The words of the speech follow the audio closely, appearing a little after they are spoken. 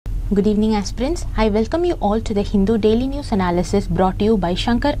Good evening aspirants. I welcome you all to the Hindu Daily News Analysis brought to you by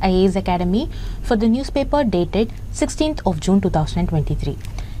Shankar IAS Academy for the newspaper dated 16th of June 2023.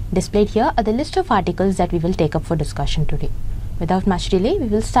 Displayed here are the list of articles that we will take up for discussion today. Without much delay, we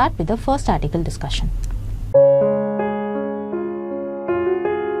will start with the first article discussion.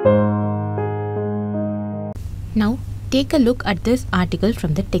 Now, take a look at this article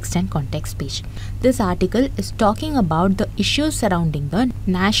from the text and context page. This article is talking about the issues surrounding the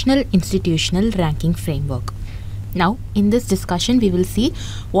National Institutional Ranking Framework. Now, in this discussion, we will see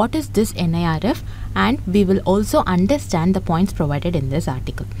what is this NIRF and we will also understand the points provided in this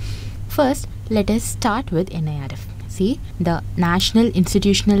article. First, let us start with NIRF. See, the National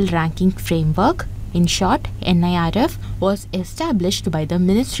Institutional Ranking Framework, in short, NIRF, was established by the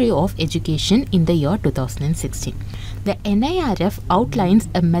Ministry of Education in the year 2016. The NIRF outlines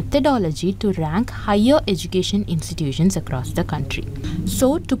a methodology to rank higher education institutions across the country.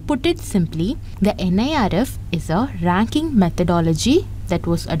 So, to put it simply, the NIRF is a ranking methodology that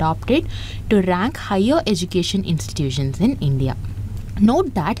was adopted to rank higher education institutions in India.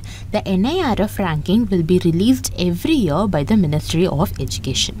 Note that the NIRF ranking will be released every year by the Ministry of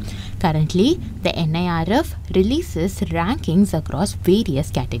Education. Currently, the NIRF releases rankings across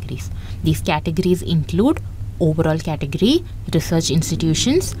various categories. These categories include overall category, research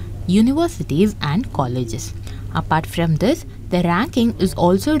institutions, universities and colleges. Apart from this, the ranking is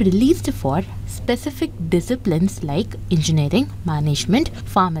also released for specific disciplines like engineering, management,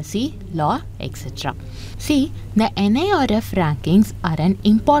 pharmacy, law, etc. See, the NIRF rankings are an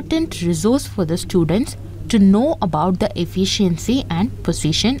important resource for the students to know about the efficiency and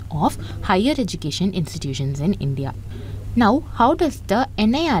position of higher education institutions in India. Now, how does the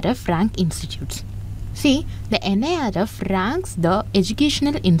NIRF rank institutes? See, the NIRF ranks the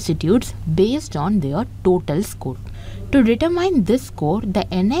educational institutes based on their total score. To determine this score, the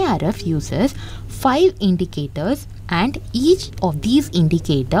NIRF uses 5 indicators and each of these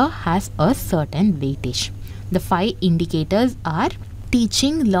indicators has a certain weightage. The 5 indicators are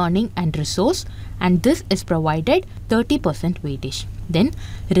teaching, learning and resource, and this is provided 30% weightage. Then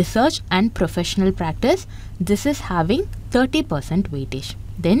research and professional practice, this is having 30% weightage.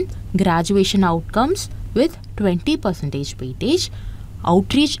 Then graduation outcomes with 20% weightage,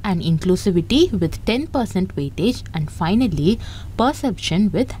 outreach and inclusivity with 10% weightage, and finally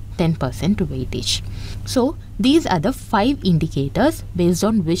perception with 10% weightage. So these are the 5 indicators based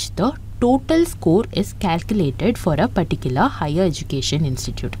on which the total score is calculated for a particular higher education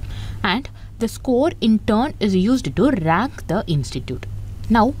institute, and the score in turn is used to rank the institute.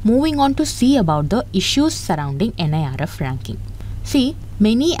 Now moving on to see about the issues surrounding NIRF ranking. See,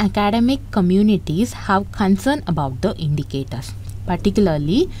 many academic communities have concern about the indicators.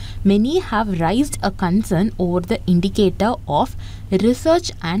 Particularly, many have raised a concern over the indicator of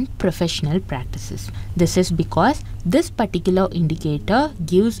research and professional practices. This is because this particular indicator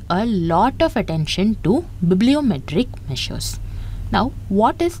gives a lot of attention to bibliometric measures. Now,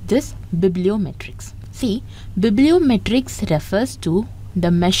 what is this bibliometrics? See, bibliometrics refers to the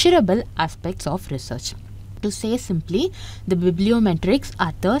measurable aspects of research. To say simply, the bibliometrics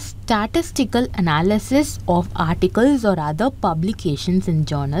are the statistical analysis of articles or other publications in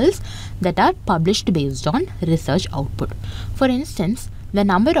journals that are published based on research output. For instance, the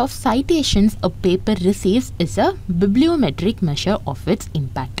number of citations a paper receives is a bibliometric measure of its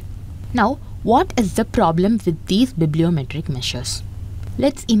impact. Now, what is the problem with these bibliometric measures?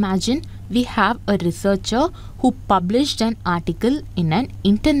 Let's imagine we have a researcher who published an article in an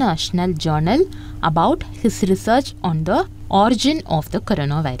international journal about his research on the origin of the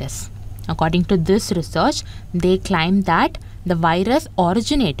coronavirus. According to this research, they claim that the virus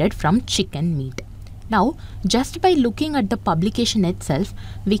originated from chicken meat. Now, just by looking at the publication itself,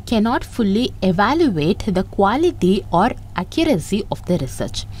 we cannot fully evaluate the quality or accuracy of the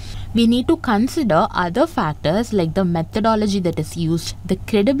research. We need to consider other factors like the methodology that is used, the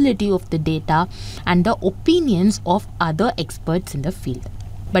credibility of the data, and the opinions of other experts in the field.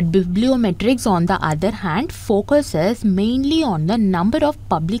 But bibliometrics, on the other hand, focuses mainly on the number of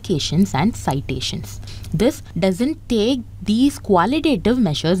publications and citations. This doesn't take these qualitative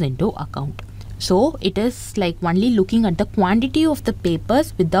measures into account. So, it is like only looking at the quantity of the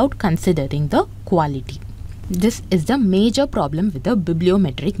papers without considering the quality. This is the major problem with the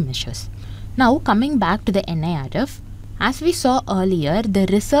bibliometric measures. Now, coming back to the NIRF, as we saw earlier, the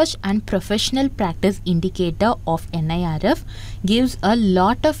research and professional practice indicator of NIRF gives a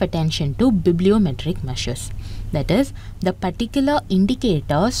lot of attention to bibliometric measures. That is, the particular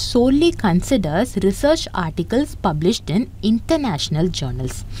indicator solely considers research articles published in international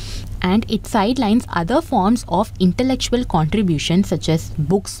journals. and it sidelines other forms of intellectual contribution such as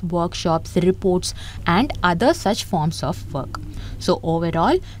books, workshops, reports, and other such forms of work. So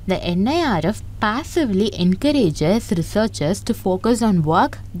overall, the NIRF passively encourages researchers to focus on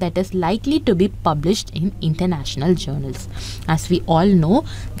work that is likely to be published in international journals. As we all know,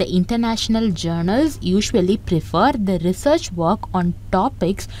 the international journals usually prefer the research work on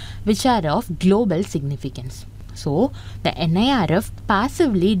topics which are of global significance. So, the NIRF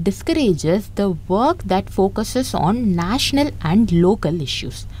passively discourages the work that focuses on national and local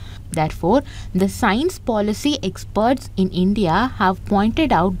issues. Therefore, the science policy experts in India have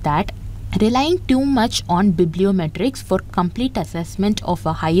pointed out that relying too much on bibliometrics for complete assessment of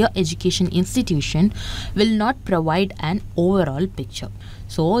a higher education institution will not provide an overall picture.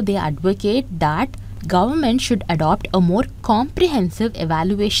 So, they advocate that government should adopt a more comprehensive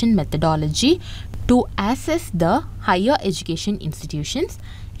evaluation methodology to assess the higher education institutions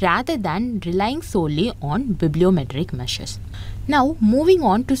rather than relying solely on bibliometric measures. Now, moving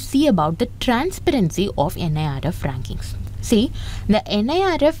on to see about the transparency of NIRF rankings. See, the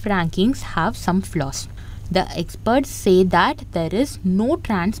NIRF rankings have some flaws. The experts say that there is no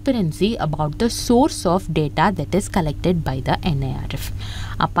transparency about the source of data that is collected by the NIRF.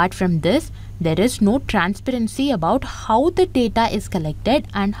 Apart from this, there is no transparency about how the data is collected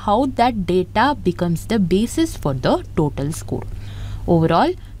and how that data becomes the basis for the total score.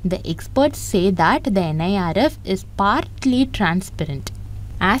 Overall, the experts say that the NIRF is partly transparent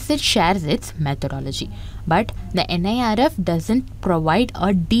as it shares its methodology, but the NIRF doesn't provide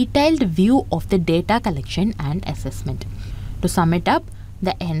a detailed view of the data collection and assessment. To sum it up,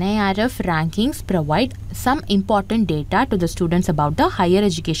 the NIRF rankings provide some important data to the students about the higher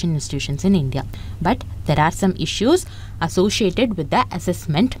education institutions in India, but there are some issues associated with the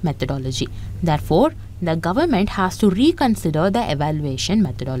assessment methodology. Therefore, the government has to reconsider the evaluation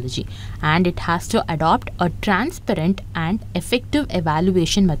methodology and it has to adopt a transparent and effective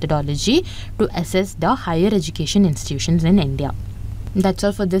evaluation methodology to assess the higher education institutions in India. That's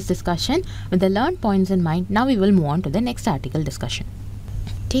all for this discussion. With the learned points in mind, now we will move on to the next article discussion.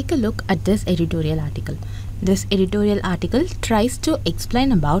 Take a look at this editorial article. This editorial article tries to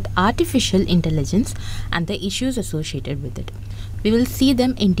explain about artificial intelligence and the issues associated with it. We will see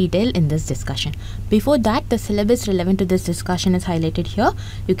them in detail in this discussion. Before that, the syllabus relevant to this discussion is highlighted here.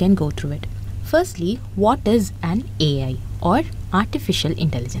 You can go through it. Firstly, what is an AI or artificial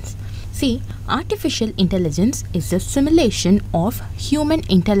intelligence? See, artificial intelligence is the simulation of human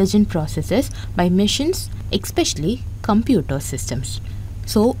intelligent processes by machines, especially computer systems.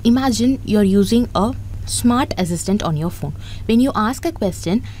 So imagine you're using a smart assistant on your phone. When you ask a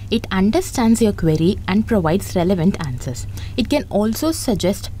question, it understands your query and provides relevant answers. It can also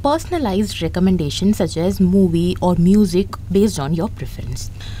suggest personalized recommendations such as movie or music based on your preference.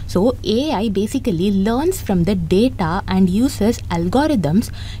 So AI basically learns from the data and uses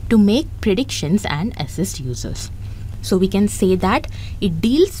algorithms to make predictions and assist users. So we can say that it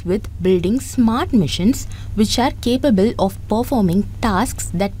deals with building smart machines which are capable of performing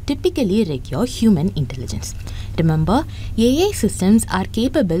tasks that typically require human intelligence. Remember, AI systems are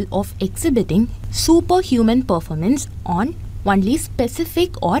capable of exhibiting superhuman performance on only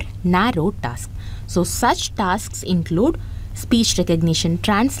specific or narrow tasks. So such tasks include speech recognition,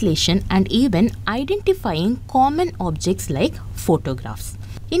 translation, and even identifying common objects like photographs.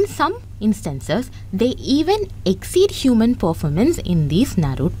 In some instances, they even exceed human performance in these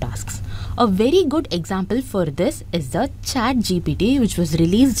narrow tasks. A very good example for this is the ChatGPT, which was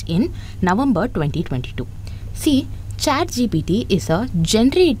released in November 2022. See, ChatGPT is a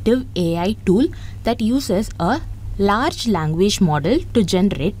generative AI tool that uses a large language model to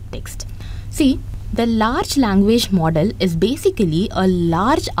generate text. See, the large language model is basically a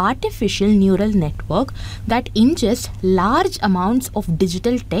large artificial neural network that ingests large amounts of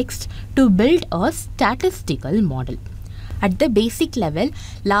digital text to build a statistical model. At the basic level,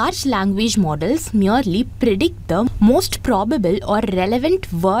 large language models merely predict the most probable or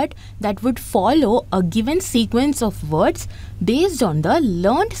relevant word that would follow a given sequence of words based on the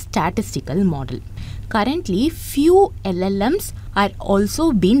learned statistical model. Currently, few LLMs are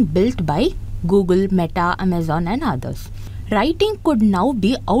also being built by Google, Meta, Amazon and others. Writing could now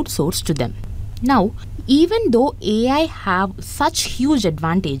be outsourced to them. Now, even though AI have such huge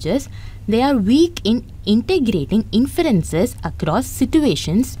advantages, they are weak in integrating inferences across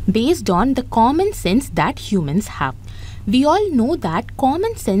situations based on the common sense that humans have. We all know that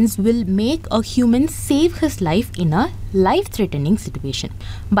common sense will make a human save his life in a life-threatening situation,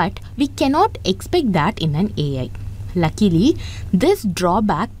 but we cannot expect that in an AI. Luckily, this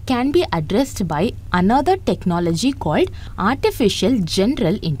drawback can be addressed by another technology called artificial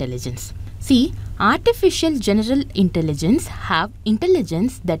general intelligence. See, artificial general intelligence have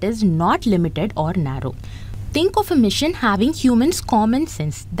intelligence that is not limited or narrow. Think of a machine having humans' common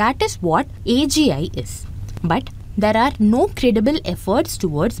sense. That is what AGI is. But there are no credible efforts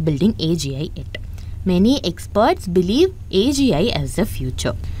towards building AGI yet. Many experts believe AGI as the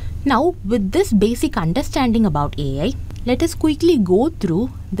future. Now, with this basic understanding about AI, let us quickly go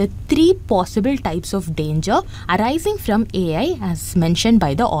through the 3 possible types of danger arising from AI as mentioned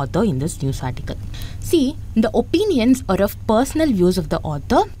by the author in this news article. See, the opinions are of personal views of the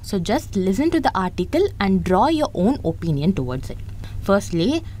author, so just listen to the article and draw your own opinion towards it.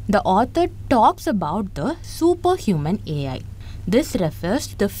 Firstly, the author talks about the superhuman AI. This refers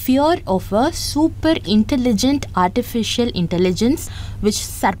to the fear of a super intelligent artificial intelligence which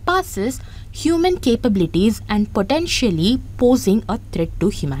surpasses human capabilities and potentially posing a threat to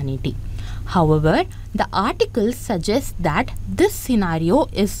humanity. However, the article suggests that this scenario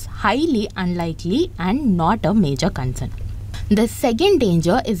is highly unlikely and not a major concern. The second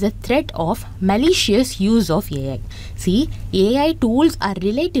danger is the threat of malicious use of AI. See, AI tools are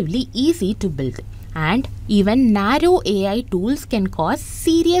relatively easy to build, and even narrow AI tools can cause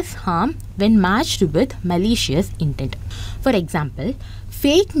serious harm when matched with malicious intent. For example,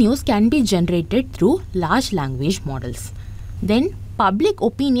 fake news can be generated through large language models. Then, public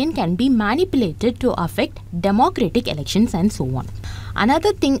opinion can be manipulated to affect democratic elections and so on.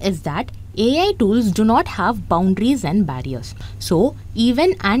 Another thing is that AI tools do not have boundaries and barriers. So,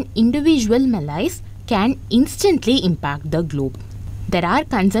 even an individual malice can instantly impact the globe. There are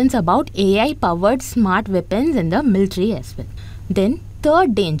concerns about AI-powered smart weapons in the military as well. Then,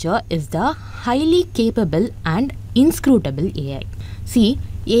 third danger is the highly capable and inscrutable AI. See,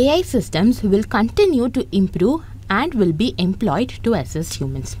 AI systems will continue to improve and will be employed to assist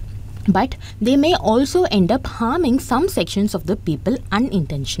humans. But they may also end up harming some sections of the people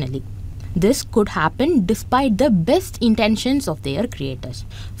unintentionally. This could happen despite the best intentions of their creators.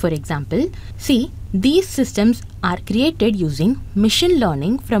 For example, see, these systems are created using machine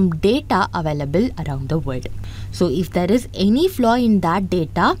learning from data available around the world. So if there is any flaw in that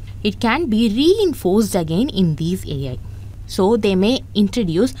data, it can be reinforced again in these AI. So they may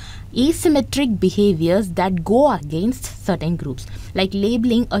introduce asymmetric behaviors that go against certain groups, like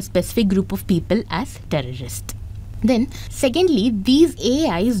labeling a specific group of people as terrorists. Then, secondly, these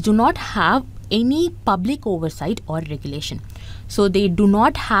AIs do not have any public oversight or regulation. So they do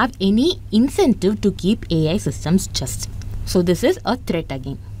not have any incentive to keep AI systems just. So this is a threat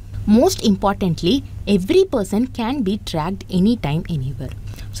again. Most importantly, every person can be tracked anytime, anywhere.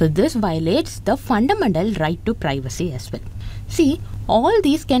 So this violates the fundamental right to privacy as well. See, all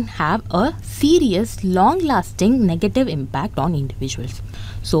these can have a serious, long-lasting negative impact on individuals.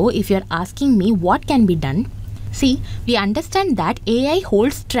 So if you're asking me what can be done, see, we understand that AI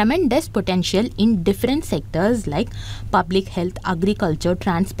holds tremendous potential in different sectors like public health, agriculture,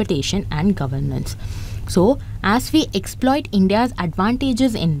 transportation, and governance. So, as we exploit India's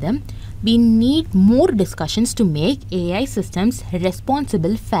advantages in them, we need more discussions to make AI systems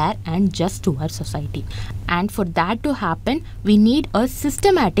responsible, fair, and just to our society. And for that to happen, we need a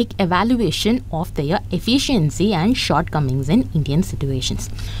systematic evaluation of their efficiency and shortcomings in Indian situations.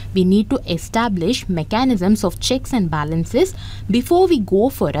 We need to establish mechanisms of checks and balances before we go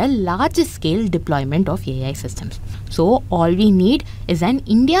for a large-scale deployment of AI systems. So, all we need is an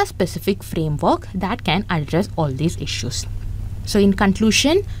India-specific framework that can address all these issues. So in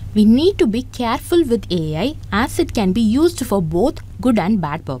conclusion, we need to be careful with AI as it can be used for both good and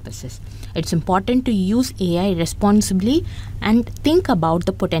bad purposes. It's important to use AI responsibly and think about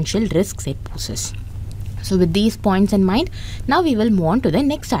the potential risks it poses. So with these points in mind, now we will move on to the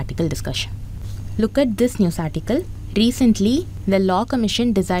next article discussion. Look at this news article. Recently, the Law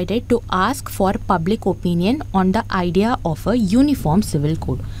Commission decided to ask for public opinion on the idea of a uniform civil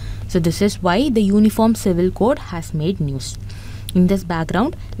code. So this is why the Uniform Civil Code has made news. In this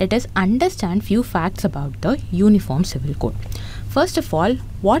background, let us understand few facts about the Uniform Civil Code. First of all,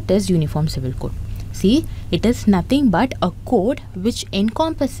 what is Uniform Civil Code? See, it is nothing but a code which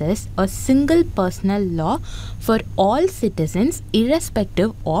encompasses a single personal law for all citizens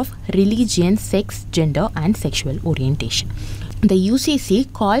irrespective of religion, sex, gender, and sexual orientation. The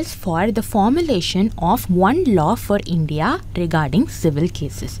UCC calls for the formulation of one law for India regarding civil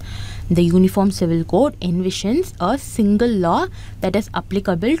cases. The Uniform Civil Code envisions a single law that is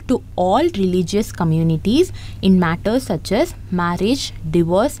applicable to all religious communities in matters such as marriage,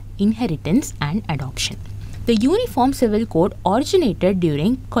 divorce, inheritance, and adoption. The Uniform Civil Code originated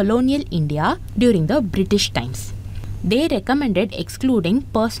during colonial India during the British times. They recommended excluding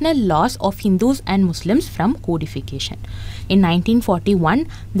personal laws of Hindus and Muslims from codification. In 1941,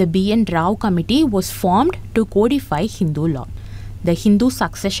 the B.N. Rao Committee was formed to codify Hindu law. The Hindu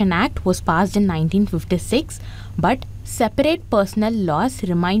Succession Act was passed in 1956, but separate personal laws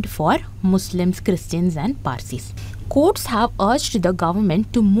remained for Muslims, Christians and Parsis. Courts have urged the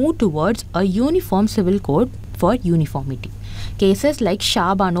government to move towards a uniform civil code for uniformity. Cases like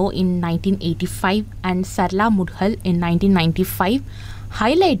Shah Bano in 1985 and Sarla Mudhal in 1995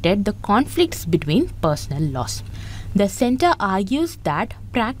 highlighted the conflicts between personal laws. The centre argues that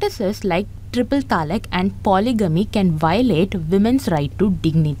practices like triple talaq and polygamy can violate women's right to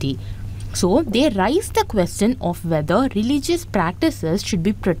dignity. So, they raise the question of whether religious practices should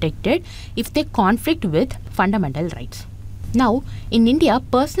be protected if they conflict with fundamental rights. Now, in India,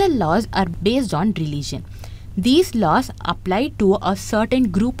 personal laws are based on religion. These laws apply to a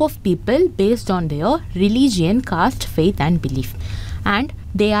certain group of people based on their religion, caste, faith and belief. And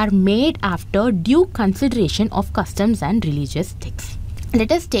they are made after due consideration of customs and religious texts.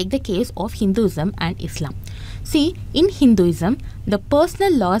 Let us take the case of Hinduism and Islam. See, in Hinduism, the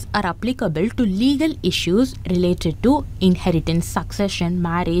personal laws are applicable to legal issues related to inheritance, succession,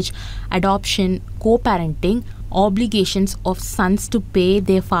 marriage, adoption, co-parenting, obligations of sons to pay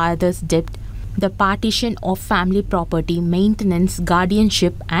their father's debt, the partition of family property, maintenance,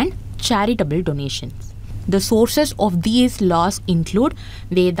 guardianship and charitable donations. The sources of these laws include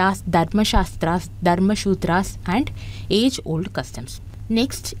Vedas, Dharmashastras, Dharmashutras and age-old customs.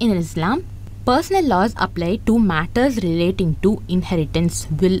 Next, in Islam, personal laws apply to matters relating to inheritance,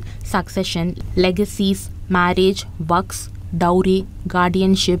 will, succession, legacies, marriage, waqfs, dowry,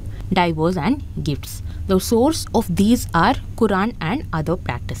 guardianship, divorce and gifts. The source of these are Quran and other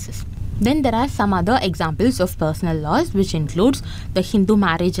practices. Then there are some other examples of personal laws which includes the Hindu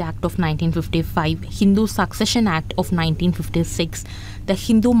Marriage Act of 1955, Hindu Succession Act of 1956, the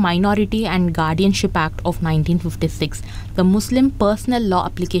Hindu Minority and Guardianship Act of 1956, the Muslim Personal Law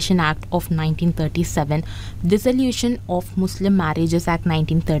Application Act of 1937, Dissolution of Muslim Marriages Act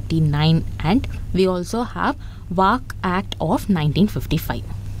 1939 and we also have Waqf Act of 1955.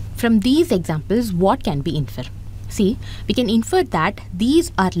 From these examples, what can be inferred? See, we can infer that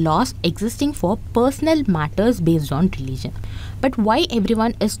these are laws existing for personal matters based on religion. But why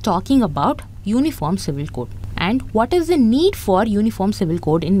everyone is talking about uniform civil code? And what is the need for uniform civil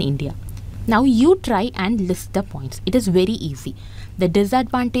code in India? Now you try and list the points. It is very easy. The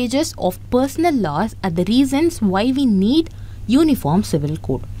disadvantages of personal laws are the reasons why we need uniform civil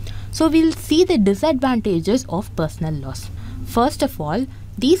code. So we'll see the disadvantages of personal laws. First of all,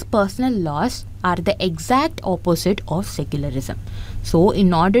 these personal laws are the exact opposite of secularism. So,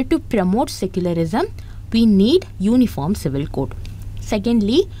 in order to promote secularism, we need uniform civil code.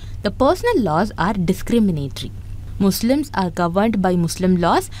 Secondly, the personal laws are discriminatory. Muslims are governed by Muslim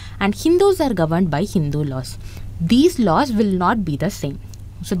laws and Hindus are governed by Hindu laws. These laws will not be the same.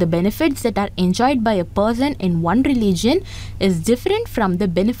 So, the benefits that are enjoyed by a person in one religion is different from the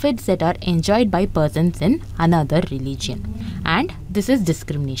benefits that are enjoyed by persons in another religion. And this is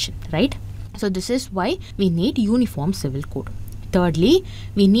discrimination, right? So, this is why we need uniform civil code. Thirdly,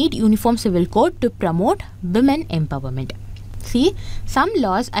 we need uniform civil code to promote women empowerment. See, some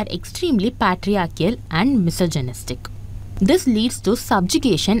laws are extremely patriarchal and misogynistic. This leads to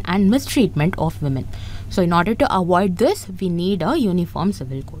subjugation and mistreatment of women. So, in order to avoid this, we need a uniform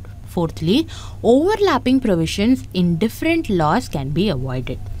civil code. Fourthly, overlapping provisions in different laws can be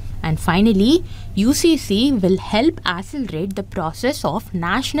avoided. And finally, UCC will help accelerate the process of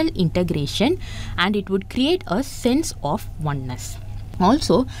national integration and it would create a sense of oneness.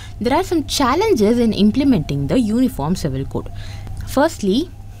 Also, there are some challenges in implementing the uniform civil code. Firstly,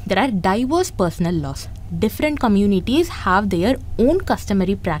 there are diverse personal laws. Different communities have their own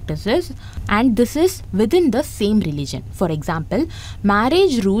customary practices and this is within the same religion. For example,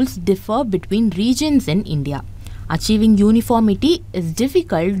 marriage rules differ between regions in India. Achieving uniformity is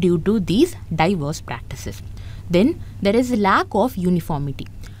difficult due to these diverse practices. Then there is a lack of uniformity.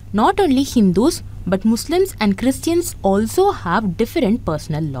 Not only Hindus but Muslims and Christians also have different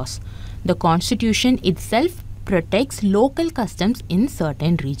personal laws. The constitution itself protects local customs in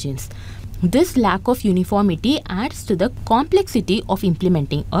certain regions. This lack of uniformity adds to the complexity of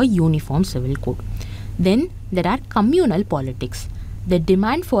implementing a uniform civil code. Then there are communal politics. The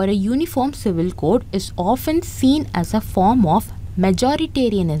demand for a uniform civil code is often seen as a form of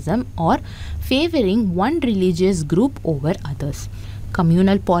majoritarianism or favoring one religious group over others.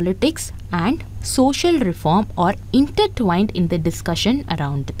 Communal politics and social reform are intertwined in the discussion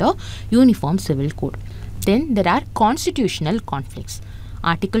around the uniform civil code. Then there are constitutional conflicts.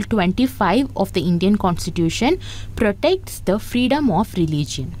 Article 25 of the Indian Constitution protects the freedom of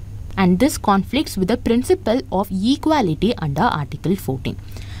religion, and this conflicts with the principle of equality under Article 14.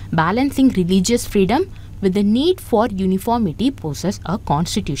 Balancing religious freedom with the need for uniformity poses a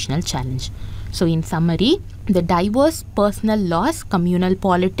constitutional challenge. So in summary, the diverse personal laws, communal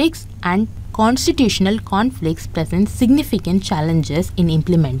politics and constitutional conflicts present significant challenges in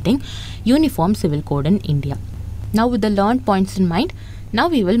implementing uniform civil code in India. Now with the learned points in mind, now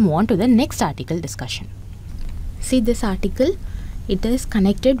we will move on to the next article discussion. See this article, it is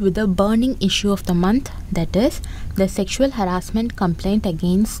connected with the burning issue of the month, that is the sexual harassment complaint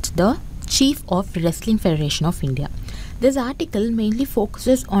against the Chief of Wrestling Federation of India. This article mainly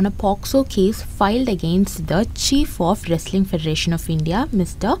focuses on a POCSO case filed against the Chief of Wrestling Federation of India,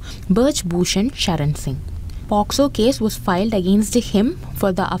 Mr. Braj Bhushan Sharan Singh. POCSO case was filed against him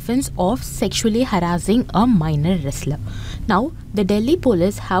for the offence of sexually harassing a minor wrestler. Now, the Delhi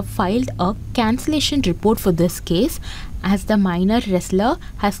police have filed a cancellation report for this case as the minor wrestler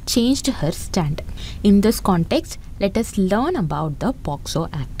has changed her stand. In this context, let us learn about the POCSO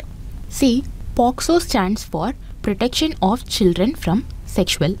Act. See, POCSO stands for Protection of Children from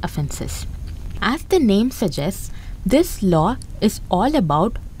Sexual Offences. As the name suggests, this law is all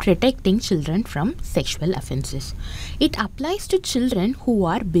about protecting children from sexual offences. It applies to children who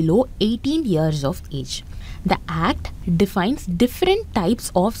are below 18 years of age. The Act defines different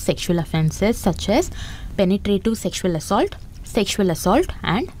types of sexual offences such as penetrative sexual assault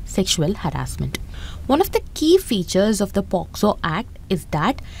and sexual harassment. One of the key features of the POCSO Act is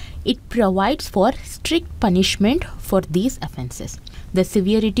that it provides for strict punishment for these offences. The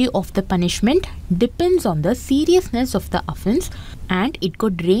severity of the punishment depends on the seriousness of the offence, and it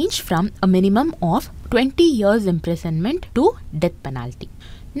could range from a minimum of 20 years imprisonment to death penalty.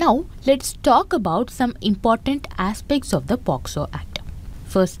 Now, let's talk about some important aspects of the POCSO Act.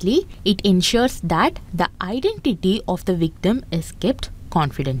 Firstly, it ensures that the identity of the victim is kept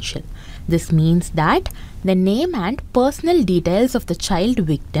confidential. This means that the name and personal details of the child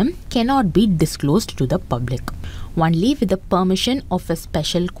victim cannot be disclosed to the public. Only with the permission of a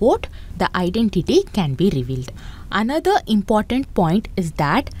special court, the identity can be revealed. Another important point is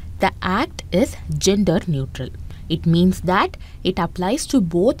that the Act is gender neutral. It means that it applies to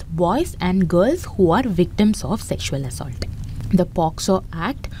both boys and girls who are victims of sexual assault. The POCSO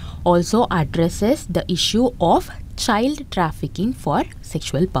Act also addresses the issue of child trafficking for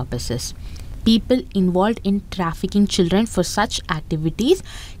sexual purposes. People involved in trafficking children for such activities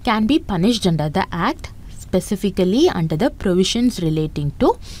can be punished under the Act, specifically under the provisions relating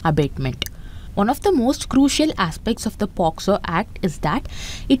to abatement. One of the most crucial aspects of the POCSO Act is that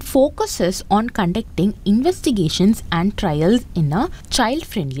it focuses on conducting investigations and trials in a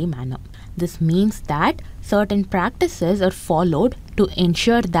child-friendly manner. This means that certain practices are followed to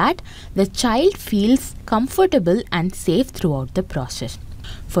ensure that the child feels comfortable and safe throughout the process.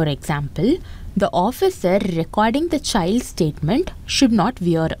 For example, the officer recording the child's statement should not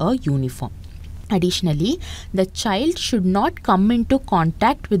wear a uniform. Additionally, the child should not come into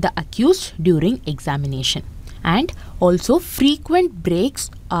contact with the accused during examination. And also, frequent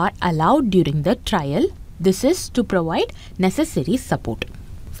breaks are allowed during the trial. This is to provide necessary support.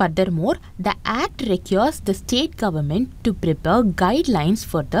 Furthermore, the Act requires the state government to prepare guidelines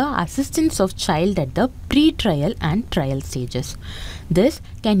for the assistance of child at the pre-trial and trial stages. This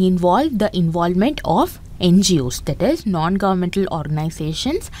can involve the involvement of NGOs, that is non-governmental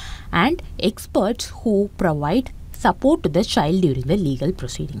organizations, and experts who provide support to the child during the legal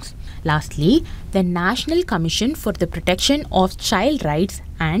proceedings. Lastly, the National Commission for the Protection of Child Rights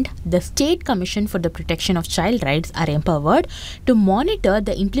and the State Commission for the Protection of Child Rights are empowered to monitor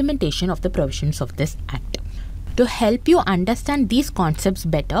the implementation of the provisions of this Act. To help you understand these concepts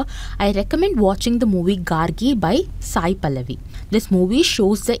better, I recommend watching the movie Gargi by Sai Pallavi. This movie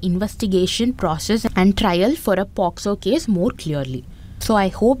shows the investigation process and trial for a POCSO case more clearly. So I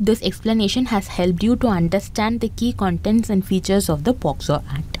hope this explanation has helped you to understand the key contents and features of the POCSO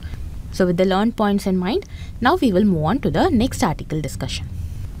Act. So with the learned points in mind, now we will move on to the next article discussion.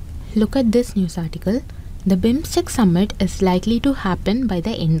 Look at this news article. The BIMSTEC summit is likely to happen by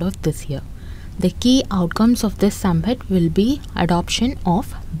the end of this year. The key outcomes of this summit will be adoption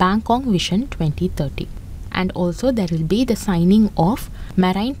of Bangkok Vision 2030, and also there will be the signing of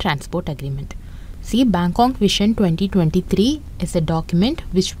Marine Transport Agreement. See, Bangkok Vision 2023 is a document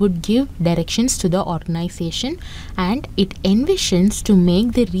which would give directions to the organization, and it envisions to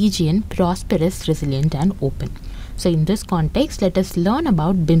make the region prosperous, resilient and open. So in this context, let us learn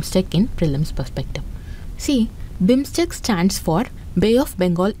about BIMSTEC in prelims perspective. See, BIMSTEC stands for Bay of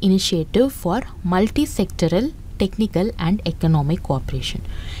Bengal Initiative for Multi-Sectoral technical and economic cooperation.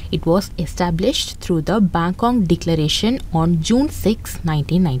 It was established through the Bangkok Declaration on June 6,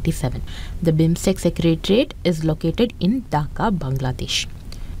 1997. The BIMSTEC Secretariat is located in Dhaka, Bangladesh.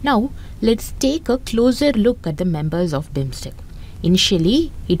 Now, let's take a closer look at the members of BIMSTEC.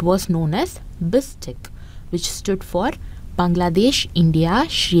 Initially, it was known as BISTEC, which stood for Bangladesh, India,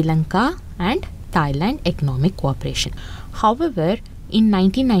 Sri Lanka and Thailand Economic Cooperation. However, in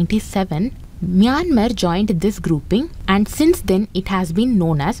 1997, Myanmar joined this grouping and since then it has been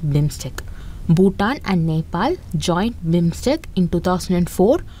known as BIMSTEC. Bhutan and Nepal joined BIMSTEC in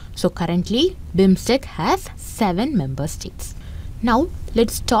 2004. So currently, BIMSTEC has 7 member states. Now,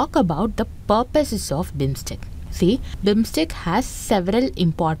 let's talk about the purposes of BIMSTEC. See, BIMSTEC has several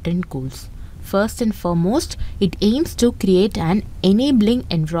important goals. First and foremost, it aims to create an enabling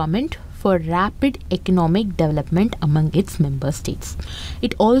environment for rapid economic development among its member states.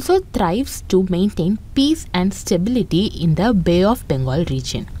 It also thrives to maintain peace and stability in the Bay of Bengal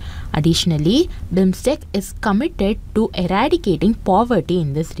region. Additionally, BIMSTEC is committed to eradicating poverty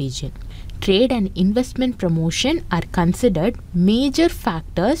in this region. Trade and investment promotion are considered major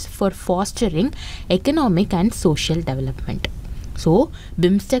factors for fostering economic and social development. So,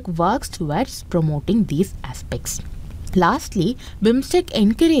 BIMSTEC works towards promoting these aspects. Lastly, BIMSTEC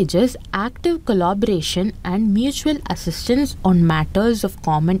encourages active collaboration and mutual assistance on matters of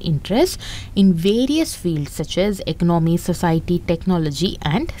common interest in various fields such as economy, society, technology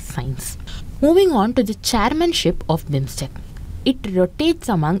and science. Moving on to the chairmanship of BIMSTEC. It rotates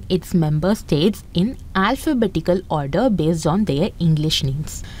among its member states in alphabetical order based on their English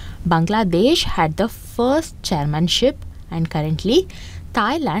names. Bangladesh had the first chairmanship and currently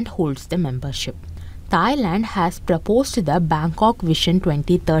Thailand holds the membership. Thailand has proposed the Bangkok Vision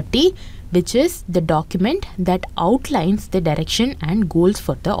 2030, which is the document that outlines the direction and goals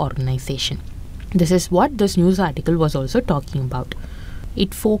for the organization. This is what this news article was also talking about.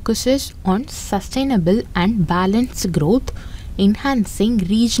 It focuses on sustainable and balanced growth, enhancing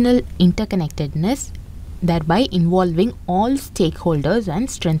regional interconnectedness, thereby involving all stakeholders and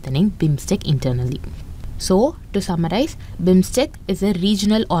strengthening BIMSTEC internally. So, to summarize, BIMSTEC is a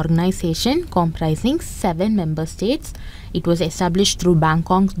regional organization comprising 7 member states. It was established through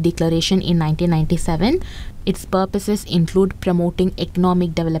Bangkok Declaration in 1997. Its purposes include promoting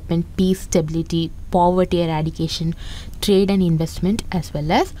economic development, peace, stability, poverty eradication, trade and investment, as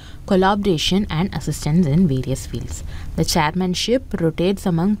well as collaboration and assistance in various fields. The chairmanship rotates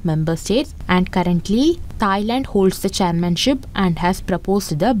among member states and currently Thailand holds the chairmanship and has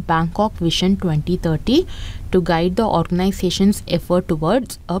proposed the Bangkok Vision 2030 to guide the organization's effort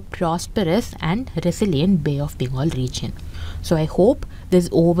towards a prosperous and resilient Bay of Bengal region. So I hope this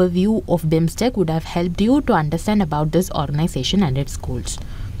overview of BIMSTEC would have helped you to understand about this organization and its goals.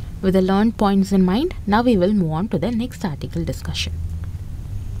 With the learned points in mind, now we will move on to the next article discussion.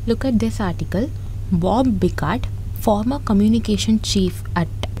 Look at this article. Bob Bickard, former communication chief at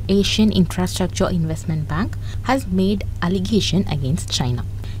Asian Infrastructure Investment Bank, has made allegation against China.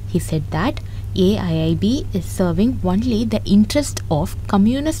 He said that AIIB is serving only the interest of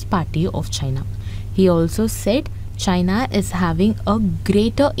Communist Party of China. He also said China is having a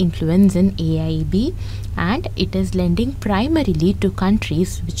greater influence in AIIB and it is lending primarily to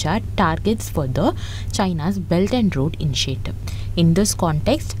countries which are targets for the China's Belt and Road Initiative. In this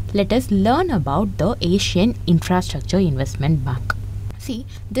context, let us learn about the Asian Infrastructure Investment Bank. See,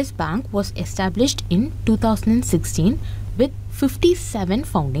 this bank was established in 2016 with 57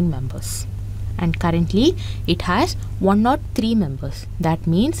 founding members. And currently, it has 103 members. That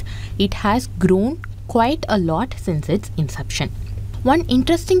means it has grown quite a lot since its inception. One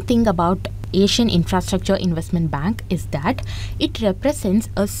interesting thing about Asian Infrastructure Investment Bank is that it represents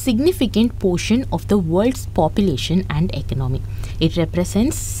a significant portion of the world's population and economy. It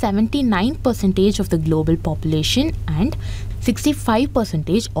represents 79% of the global population and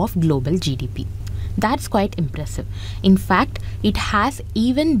 65% of global GDP. That's quite impressive. In fact, it has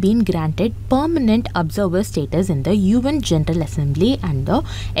even been granted permanent observer status in the UN General Assembly and the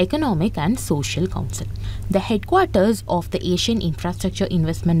Economic and Social Council. The headquarters of the Asian Infrastructure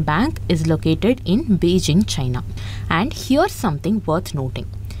Investment Bank is located in Beijing, China. And here's something worth noting.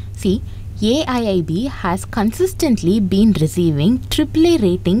 See, AIIB has consistently been receiving AAA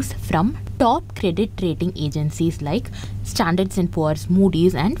ratings from top credit rating agencies like Standard & Poor's,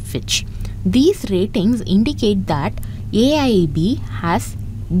 Moody's and Fitch. These ratings indicate that AIIB has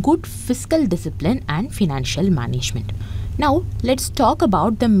good fiscal discipline and financial management. Now, let's talk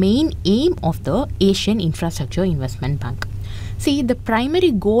about the main aim of the Asian Infrastructure Investment Bank. See, the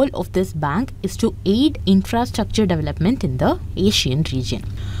primary goal of this bank is to aid infrastructure development in the Asian region.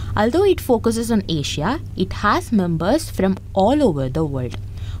 Although it focuses on Asia, it has members from all over the world.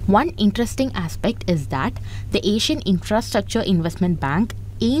 One interesting aspect is that the Asian Infrastructure Investment Bank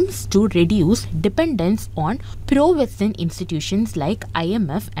aims to reduce dependence on pro-Western institutions like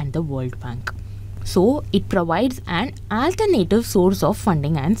IMF and the World Bank. So, it provides an alternative source of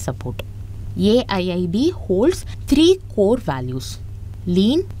funding and support. AIIB holds 3 core values: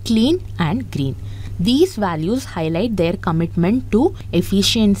 lean, clean and green. These values highlight their commitment to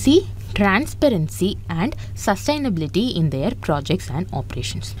efficiency, transparency and sustainability in their projects and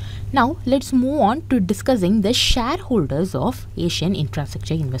operations. Now let's move on to discussing the shareholders of Asian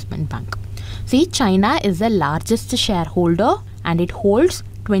Infrastructure Investment Bank. See, China is the largest shareholder and it holds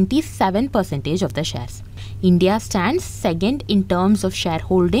 27% of the shares. India stands second in terms of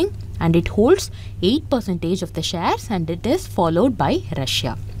shareholding and it holds 8% of the shares, and it is followed by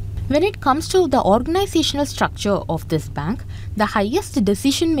Russia. When it comes to the organizational structure of this bank, the highest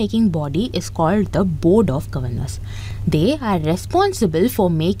decision-making body is called the Board of Governors. They are responsible for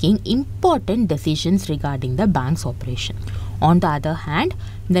making important decisions regarding the bank's operation. On the other hand,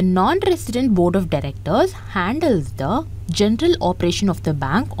 the non-resident Board of Directors handles the general operation of the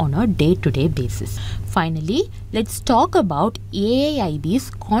bank on a day-to-day basis. Finally, let's talk about AIIB's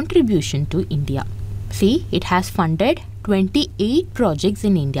contribution to India. See, it has funded 28 projects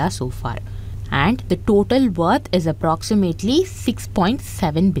in India so far, and the total worth is approximately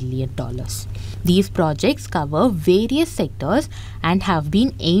 $6.7 billion. These projects cover various sectors and have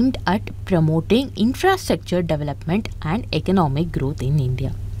been aimed at promoting infrastructure development and economic growth in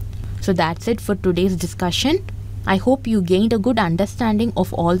India. So that's it for today's discussion. I hope you gained a good understanding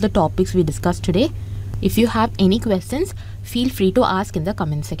of all the topics we discussed today. If you have any questions, feel free to ask in the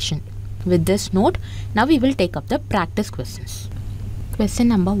comment section. With this note, now we will take up the practice questions. Question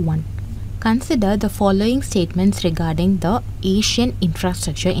number 1. Consider the following statements regarding the Asian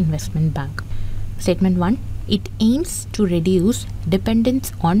Infrastructure Investment Bank. Statement 1. It aims to reduce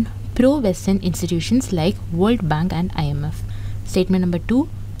dependence on pro-Western institutions like World Bank and IMF. Statement number 2.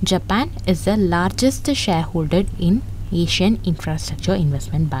 Japan is the largest shareholder in Asian Infrastructure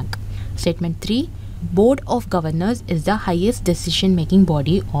Investment Bank. Statement 3. Board of Governors is the highest decision-making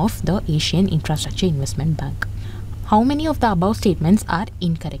body of the Asian Infrastructure Investment Bank. How many of the above statements are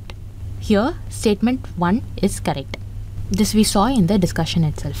incorrect? Here, statement 1 is correct. This we saw in the discussion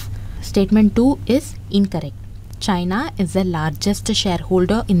itself. Statement 2 is incorrect. China is the largest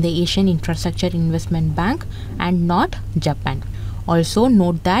shareholder in the Asian Infrastructure Investment Bank and not Japan. Also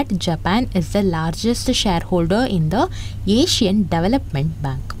note that Japan is the largest shareholder in the Asian Development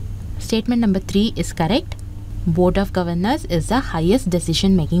Bank. Statement number 3 is correct. Board of Governors is the highest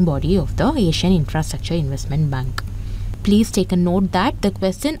decision-making body of the Asian Infrastructure Investment Bank. Please take a note that the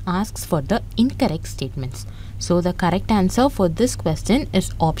question asks for the incorrect statements. So the correct answer for this question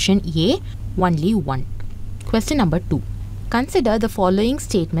is option A, only 1. Question number 2. Consider the following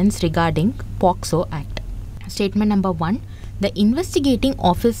statements regarding POCSO Act. Statement number 1. The investigating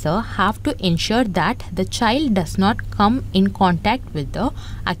officer have to ensure that the child does not come in contact with the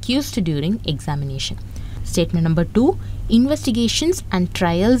accused during examination. Statement number 2. Investigations and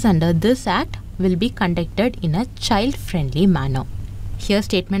trials under this act will be conducted in a child-friendly manner. Here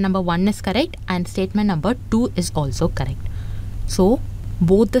statement number 1 is correct and statement number 2 is also correct. So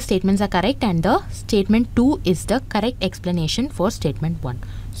both the statements are correct and the statement 2 is the correct explanation for statement 1.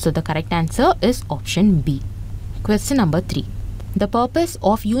 So the correct answer is option B. Question number 3. The purpose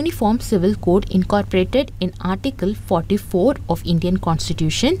of Uniform Civil Code incorporated in Article 44 of Indian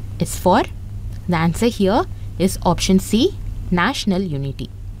Constitution is for? The answer here is option C, national unity.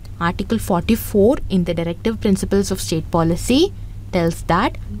 Article 44 in the Directive Principles of State Policy tells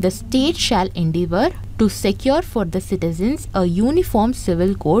that the state shall endeavour to secure for the citizens a uniform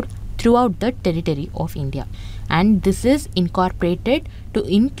civil code throughout the territory of India, and this is incorporated to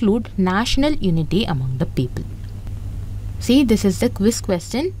include national unity among the people. See, this is the quiz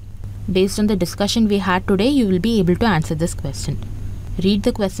question. Based on the discussion we had today, you will be able to answer this question. Read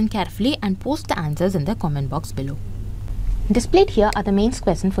the question carefully and post the answers in the comment box below. Displayed here are the mains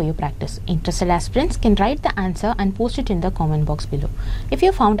questions for your practice. Interested aspirants can write the answer and post it in the comment box below. If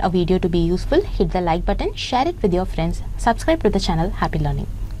you found a video to be useful, hit the like button, share it with your friends, subscribe to the channel. Happy learning.